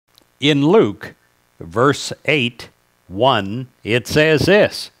In Luke, verse 8:1, it says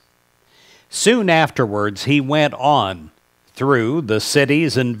this: "Soon afterwards he went on through the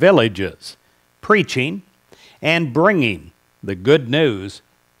cities and villages, preaching and bringing the good news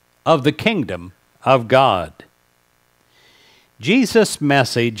of the kingdom of God." Jesus'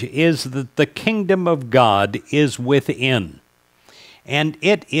 message is that the kingdom of God is within, and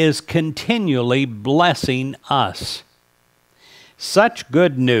it is continually blessing us. Such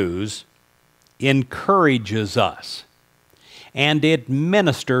good news encourages us, and it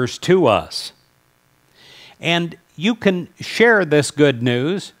ministers to us. And you can share this good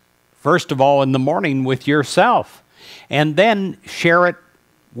news, first of all, in the morning with yourself, and then share it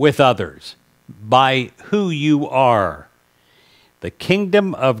with others by who you are. The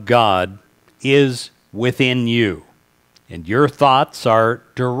kingdom of God is within you, and your thoughts are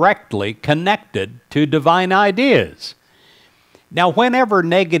directly connected to divine ideas. Now, whenever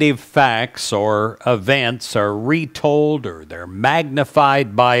negative facts or events are retold or they're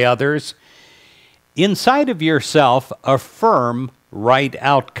magnified by others, inside of yourself affirm right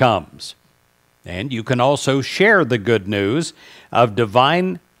outcomes. And you can also share the good news of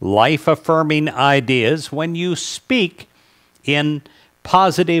divine life-affirming ideas when you speak in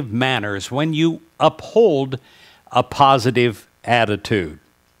positive manners, when you uphold a positive attitude.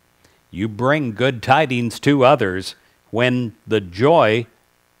 You bring good tidings to others when the joy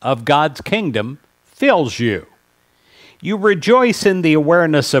of God's kingdom fills you. You rejoice in the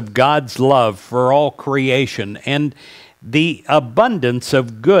awareness of God's love for all creation and the abundance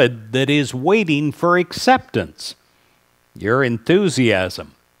of good that is waiting for acceptance. Your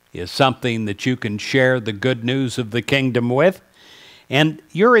enthusiasm is something that you can share the good news of the kingdom with, and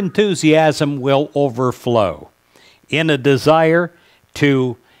your enthusiasm will overflow in a desire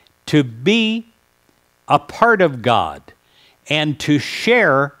to be a part of God and to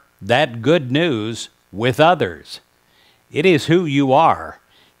share that good news with others. It is who you are,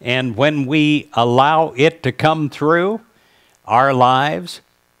 and when we allow it to come through our lives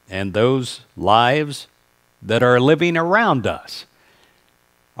and those lives that are living around us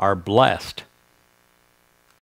are blessed